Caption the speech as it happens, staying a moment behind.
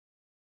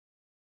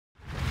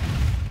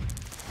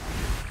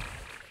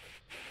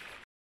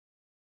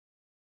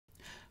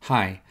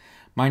Hi,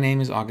 my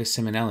name is August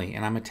Simonelli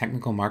and I'm a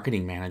Technical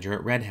Marketing Manager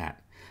at Red Hat.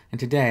 And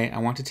today I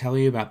want to tell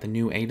you about the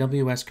new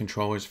AWS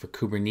Controllers for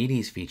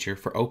Kubernetes feature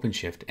for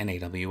OpenShift and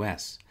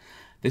AWS.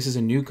 This is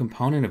a new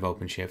component of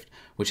OpenShift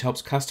which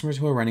helps customers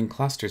who are running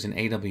clusters in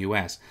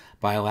AWS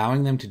by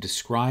allowing them to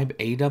describe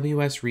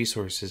AWS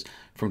resources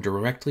from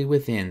directly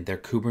within their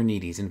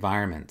Kubernetes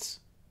environments.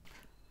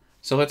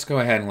 So let's go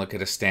ahead and look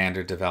at a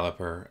standard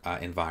developer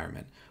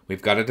environment.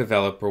 We've got a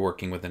developer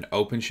working with an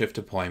OpenShift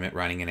deployment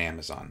running in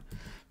Amazon.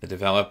 The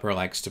developer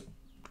likes to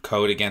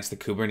code against the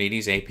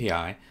Kubernetes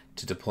API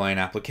to deploy an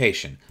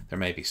application. There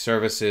may be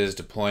services,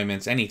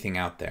 deployments, anything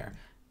out there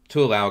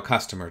to allow a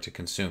customer to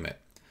consume it.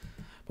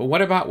 But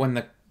what about when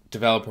the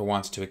developer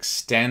wants to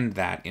extend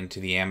that into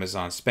the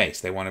Amazon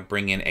space? They want to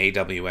bring in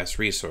AWS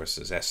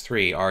resources,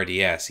 S3,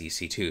 RDS,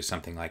 EC2,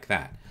 something like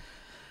that.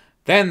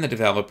 Then the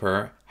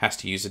developer has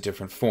to use a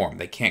different form.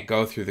 They can't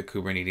go through the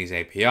Kubernetes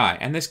API,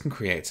 and this can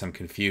create some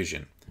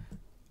confusion.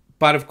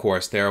 But of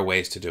course, there are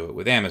ways to do it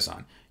with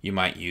Amazon. You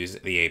might use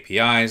the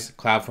APIs,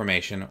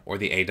 CloudFormation, or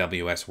the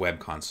AWS Web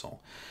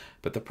Console.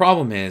 But the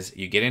problem is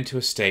you get into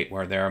a state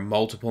where there are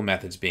multiple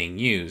methods being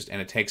used,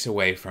 and it takes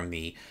away from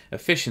the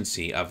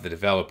efficiency of the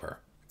developer.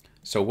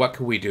 So what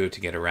can we do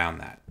to get around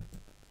that?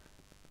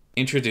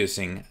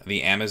 Introducing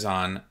the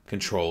Amazon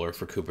Controller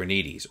for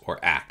Kubernetes,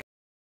 or ACK.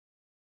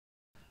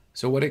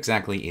 So what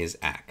exactly is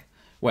ACK?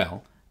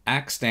 Well,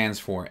 ACK stands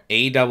for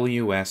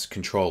AWS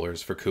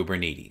Controllers for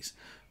Kubernetes.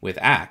 With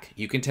ACK,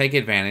 you can take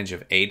advantage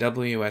of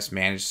AWS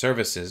managed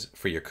services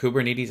for your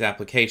Kubernetes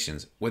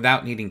applications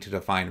without needing to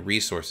define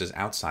resources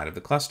outside of the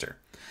cluster.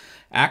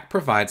 ACK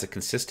provides a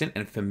consistent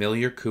and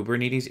familiar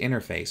Kubernetes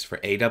interface for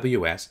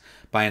AWS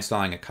by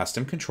installing a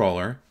custom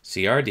controller,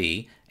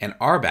 CRD, and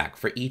RBAC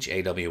for each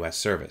AWS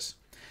service.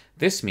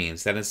 This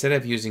means that instead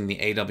of using the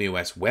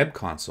AWS Web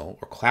Console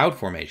or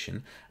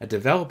CloudFormation, a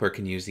developer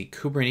can use the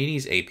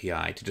Kubernetes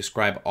API to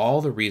describe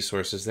all the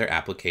resources their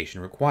application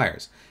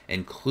requires,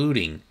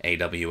 including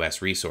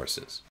AWS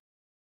resources.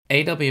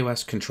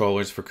 AWS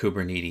Controllers for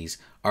Kubernetes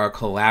are a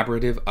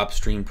collaborative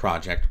upstream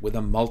project with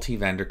a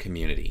multi-vendor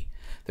community.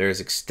 There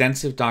is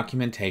extensive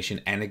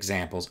documentation and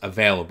examples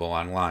available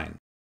online.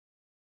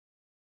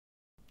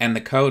 And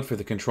the code for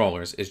the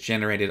controllers is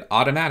generated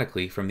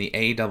automatically from the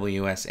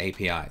AWS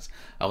APIs,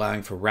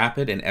 allowing for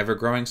rapid and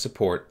ever-growing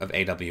support of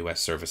AWS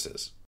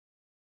services.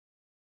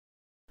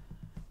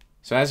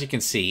 So as you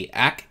can see,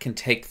 ACK can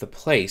take the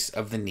place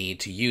of the need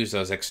to use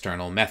those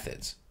external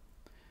methods,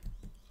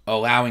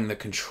 allowing the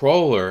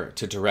controller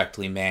to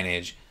directly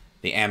manage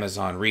the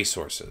Amazon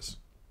resources.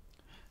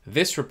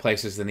 This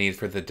replaces the need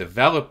for the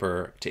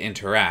developer to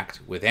interact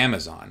with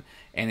Amazon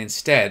and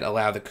instead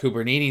allow the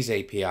Kubernetes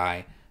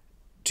API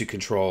to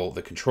control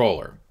the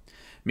controller,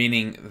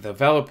 meaning the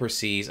developer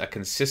sees a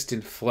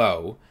consistent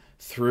flow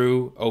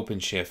through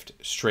OpenShift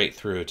straight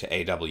through to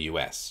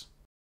AWS.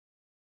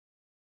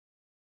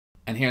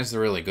 And here's the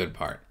really good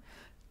part.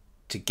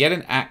 To get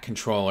an ACK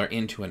controller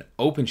into an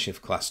OpenShift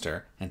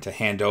cluster and to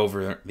hand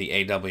over the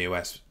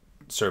AWS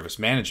service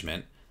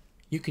management,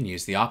 you can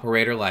use the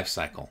operator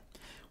lifecycle.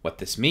 What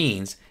this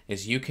means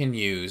is you can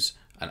use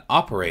an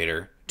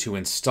operator to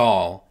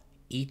install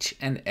each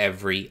and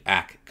every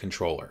ACK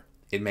controller.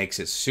 It makes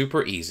it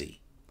super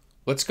easy.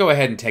 Let's go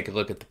ahead and take a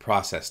look at the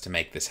process to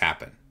make this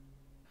happen.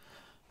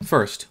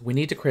 First, we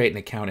need to create an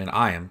account in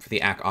IAM for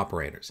the ACK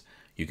operators.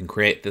 You can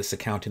create this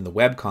account in the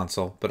web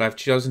console, but I've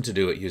chosen to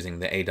do it using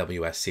the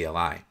AWS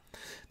CLI.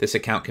 This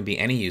account can be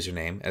any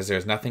username, as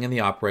there's nothing in the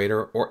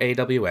operator or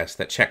AWS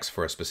that checks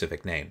for a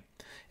specific name.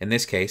 In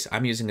this case,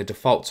 I'm using a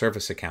default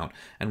service account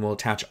and will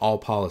attach all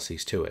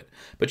policies to it,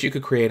 but you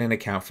could create an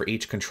account for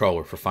each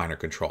controller for finer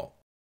control.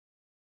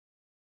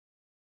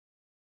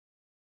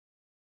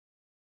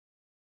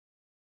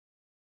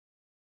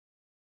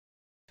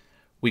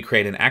 We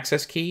create an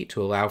access key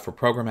to allow for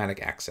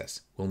programmatic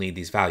access. We'll need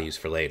these values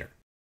for later.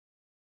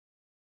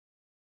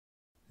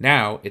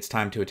 Now it's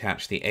time to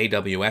attach the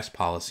AWS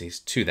policies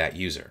to that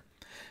user.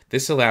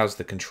 This allows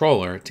the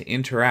controller to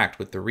interact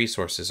with the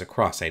resources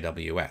across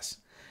AWS.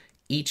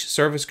 Each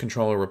service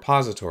controller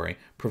repository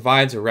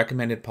provides a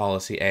recommended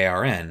policy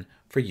ARN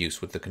for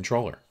use with the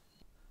controller.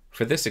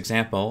 For this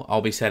example,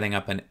 I'll be setting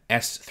up an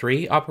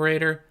S3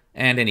 operator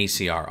and an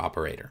ECR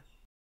operator.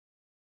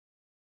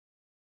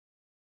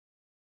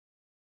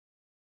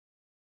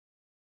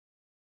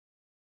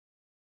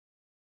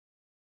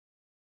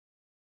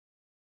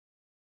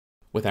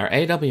 With our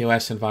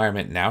AWS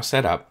environment now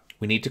set up,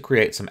 we need to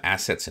create some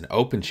assets in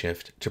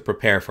OpenShift to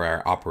prepare for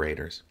our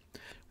operators.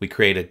 We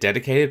create a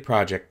dedicated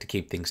project to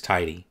keep things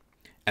tidy,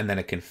 and then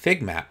a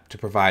config map to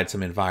provide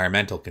some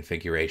environmental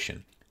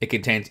configuration. It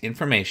contains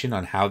information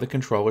on how the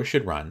controller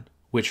should run,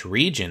 which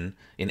region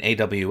in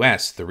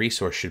AWS the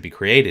resource should be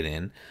created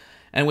in,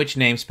 and which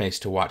namespace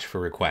to watch for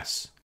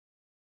requests.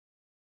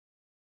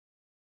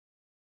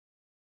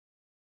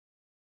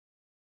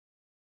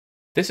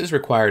 This is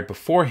required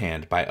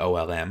beforehand by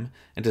OLM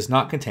and does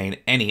not contain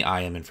any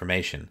IAM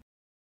information.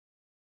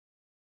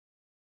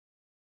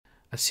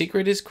 A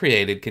secret is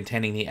created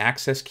containing the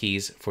access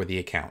keys for the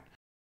account.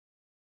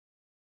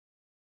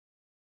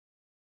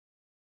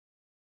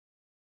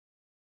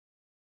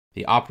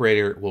 The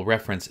operator will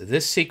reference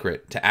this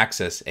secret to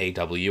access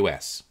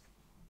AWS.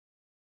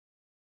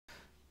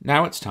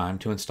 Now it's time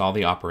to install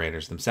the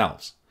operators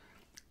themselves.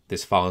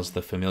 This follows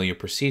the familiar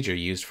procedure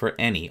used for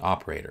any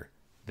operator.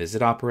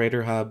 Visit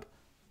Operator Hub,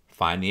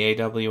 find the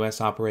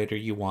AWS operator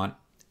you want,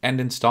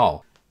 and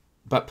install.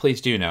 But please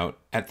do note,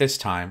 at this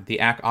time, the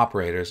ACK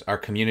operators are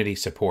community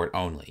support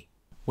only.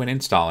 When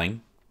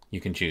installing, you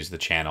can choose the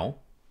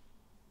channel,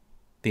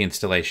 the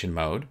installation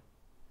mode,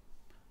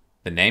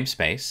 the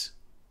namespace,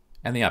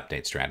 and the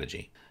update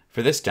strategy.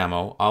 For this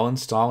demo, I'll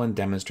install and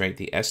demonstrate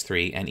the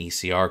S3 and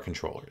ECR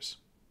controllers.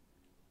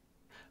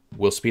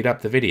 We'll speed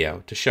up the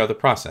video to show the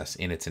process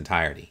in its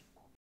entirety.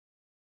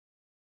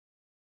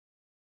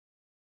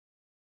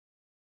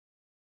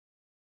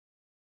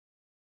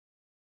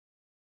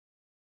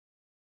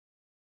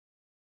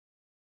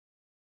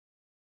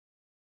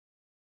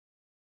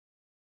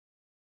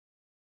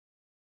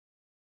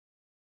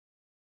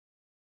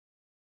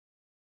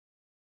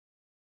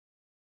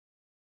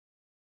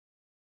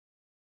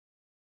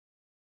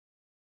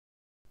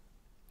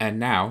 And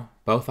now,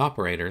 both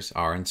operators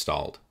are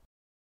installed.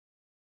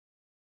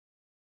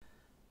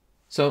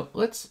 So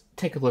let's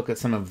take a look at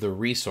some of the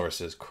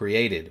resources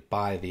created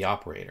by the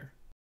operator.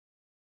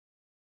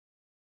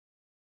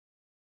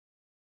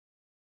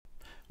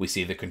 We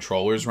see the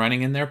controllers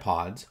running in their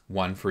pods,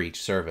 one for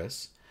each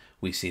service.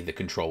 We see the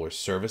controller's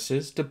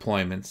services,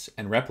 deployments,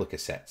 and replica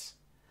sets.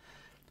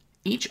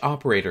 Each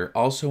operator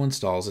also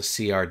installs a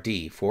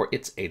CRD for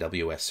its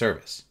AWS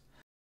service.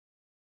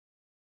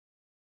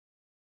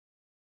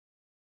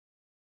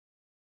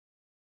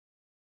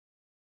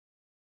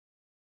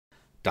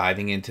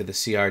 Diving into the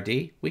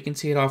CRD, we can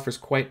see it offers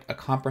quite a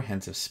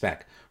comprehensive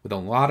spec with a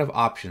lot of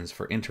options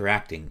for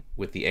interacting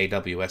with the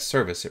AWS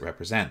service it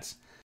represents.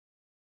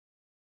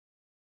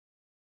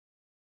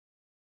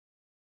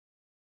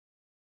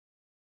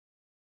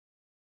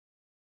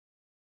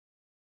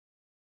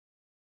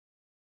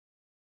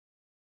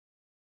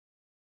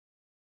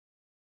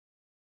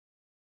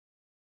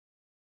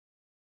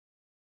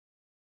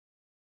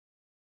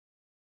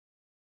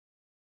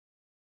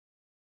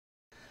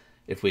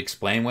 If we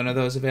explain one of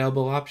those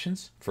available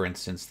options, for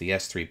instance the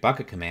S3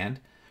 bucket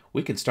command,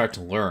 we can start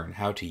to learn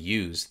how to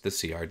use the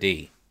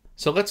CRD.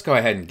 So let's go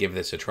ahead and give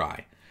this a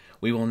try.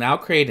 We will now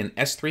create an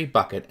S3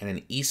 bucket and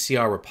an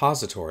ECR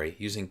repository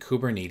using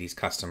Kubernetes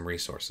custom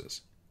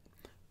resources.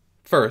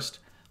 First,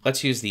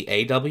 let's use the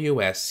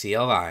AWS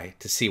CLI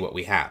to see what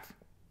we have.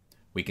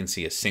 We can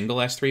see a single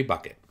S3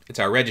 bucket. It's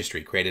our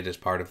registry created as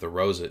part of the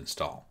ROSA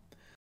install.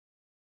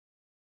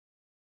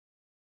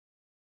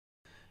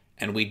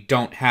 And we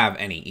don't have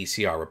any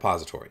ECR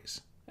repositories.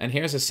 And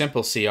here's a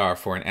simple CR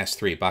for an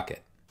S3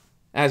 bucket.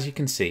 As you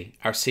can see,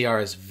 our CR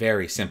is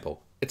very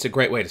simple. It's a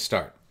great way to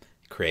start.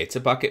 It creates a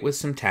bucket with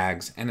some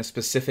tags and a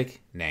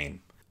specific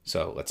name.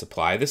 So let's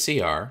apply the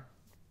CR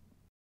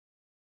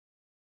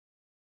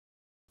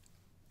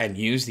and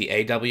use the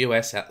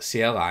AWS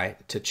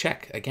CLI to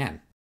check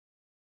again.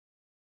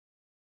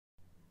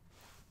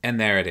 And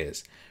there it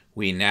is.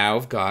 We now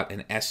have got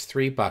an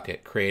S3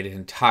 bucket created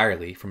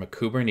entirely from a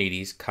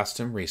Kubernetes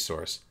custom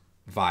resource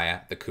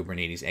via the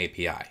Kubernetes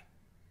API.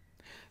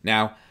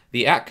 Now,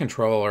 the ACK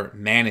controller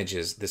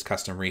manages this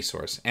custom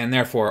resource and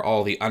therefore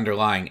all the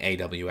underlying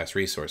AWS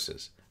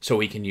resources. So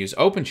we can use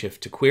OpenShift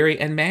to query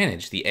and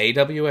manage the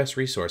AWS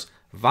resource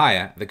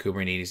via the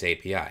Kubernetes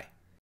API.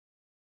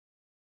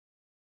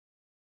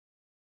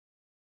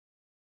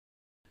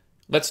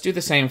 Let's do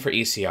the same for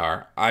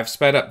ECR. I've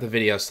sped up the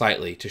video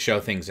slightly to show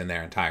things in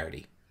their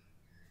entirety.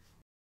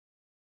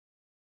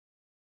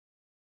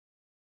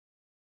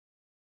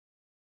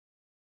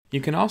 You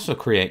can also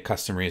create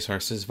custom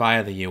resources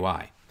via the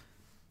UI.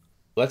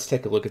 Let's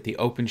take a look at the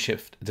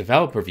OpenShift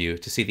developer view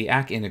to see the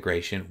ACK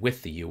integration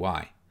with the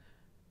UI.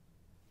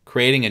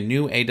 Creating a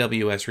new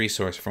AWS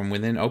resource from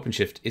within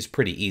OpenShift is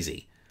pretty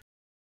easy.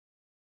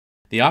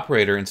 The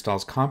operator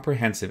installs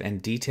comprehensive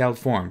and detailed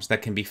forms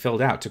that can be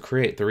filled out to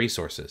create the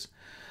resources.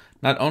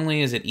 Not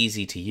only is it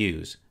easy to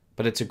use,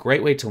 but it's a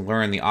great way to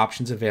learn the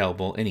options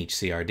available in each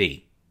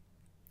CRD.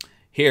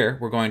 Here,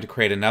 we're going to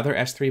create another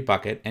S3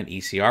 bucket and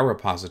ECR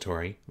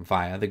repository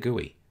via the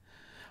GUI.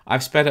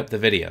 I've sped up the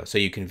video so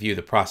you can view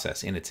the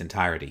process in its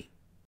entirety.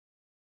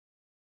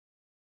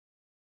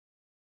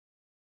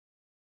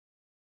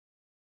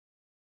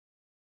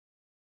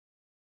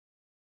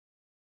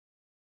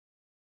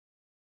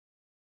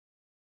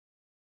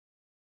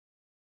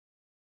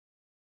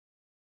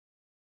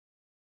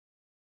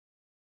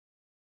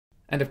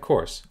 And of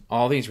course,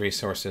 all these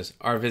resources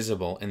are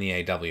visible in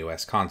the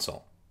AWS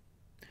console.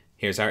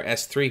 Here's our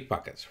S3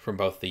 buckets from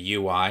both the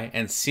UI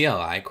and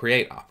CLI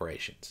create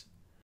operations.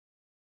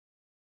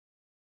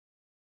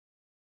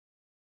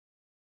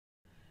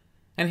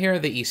 And here are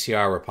the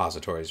ECR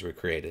repositories we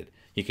created.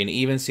 You can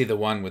even see the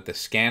one with the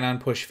scan on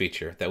push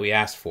feature that we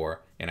asked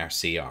for in our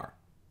CR.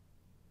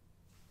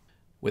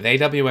 With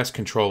AWS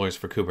Controllers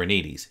for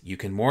Kubernetes, you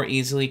can more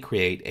easily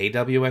create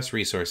AWS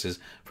resources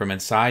from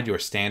inside your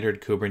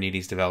standard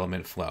Kubernetes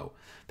development flow.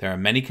 There are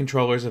many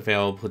controllers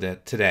available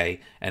today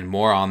and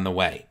more on the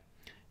way.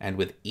 And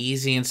with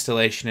easy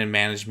installation and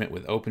management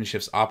with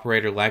OpenShift's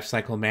Operator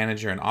Lifecycle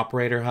Manager and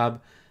Operator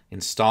Hub,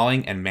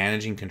 installing and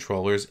managing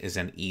controllers is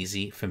an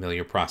easy,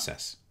 familiar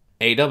process.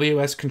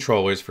 AWS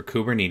Controllers for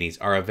Kubernetes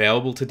are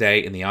available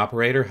today in the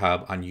Operator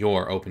Hub on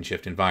your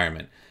OpenShift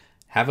environment.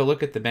 Have a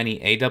look at the many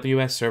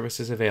AWS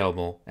services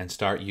available and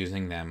start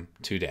using them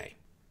today.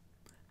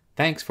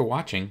 Thanks for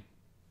watching.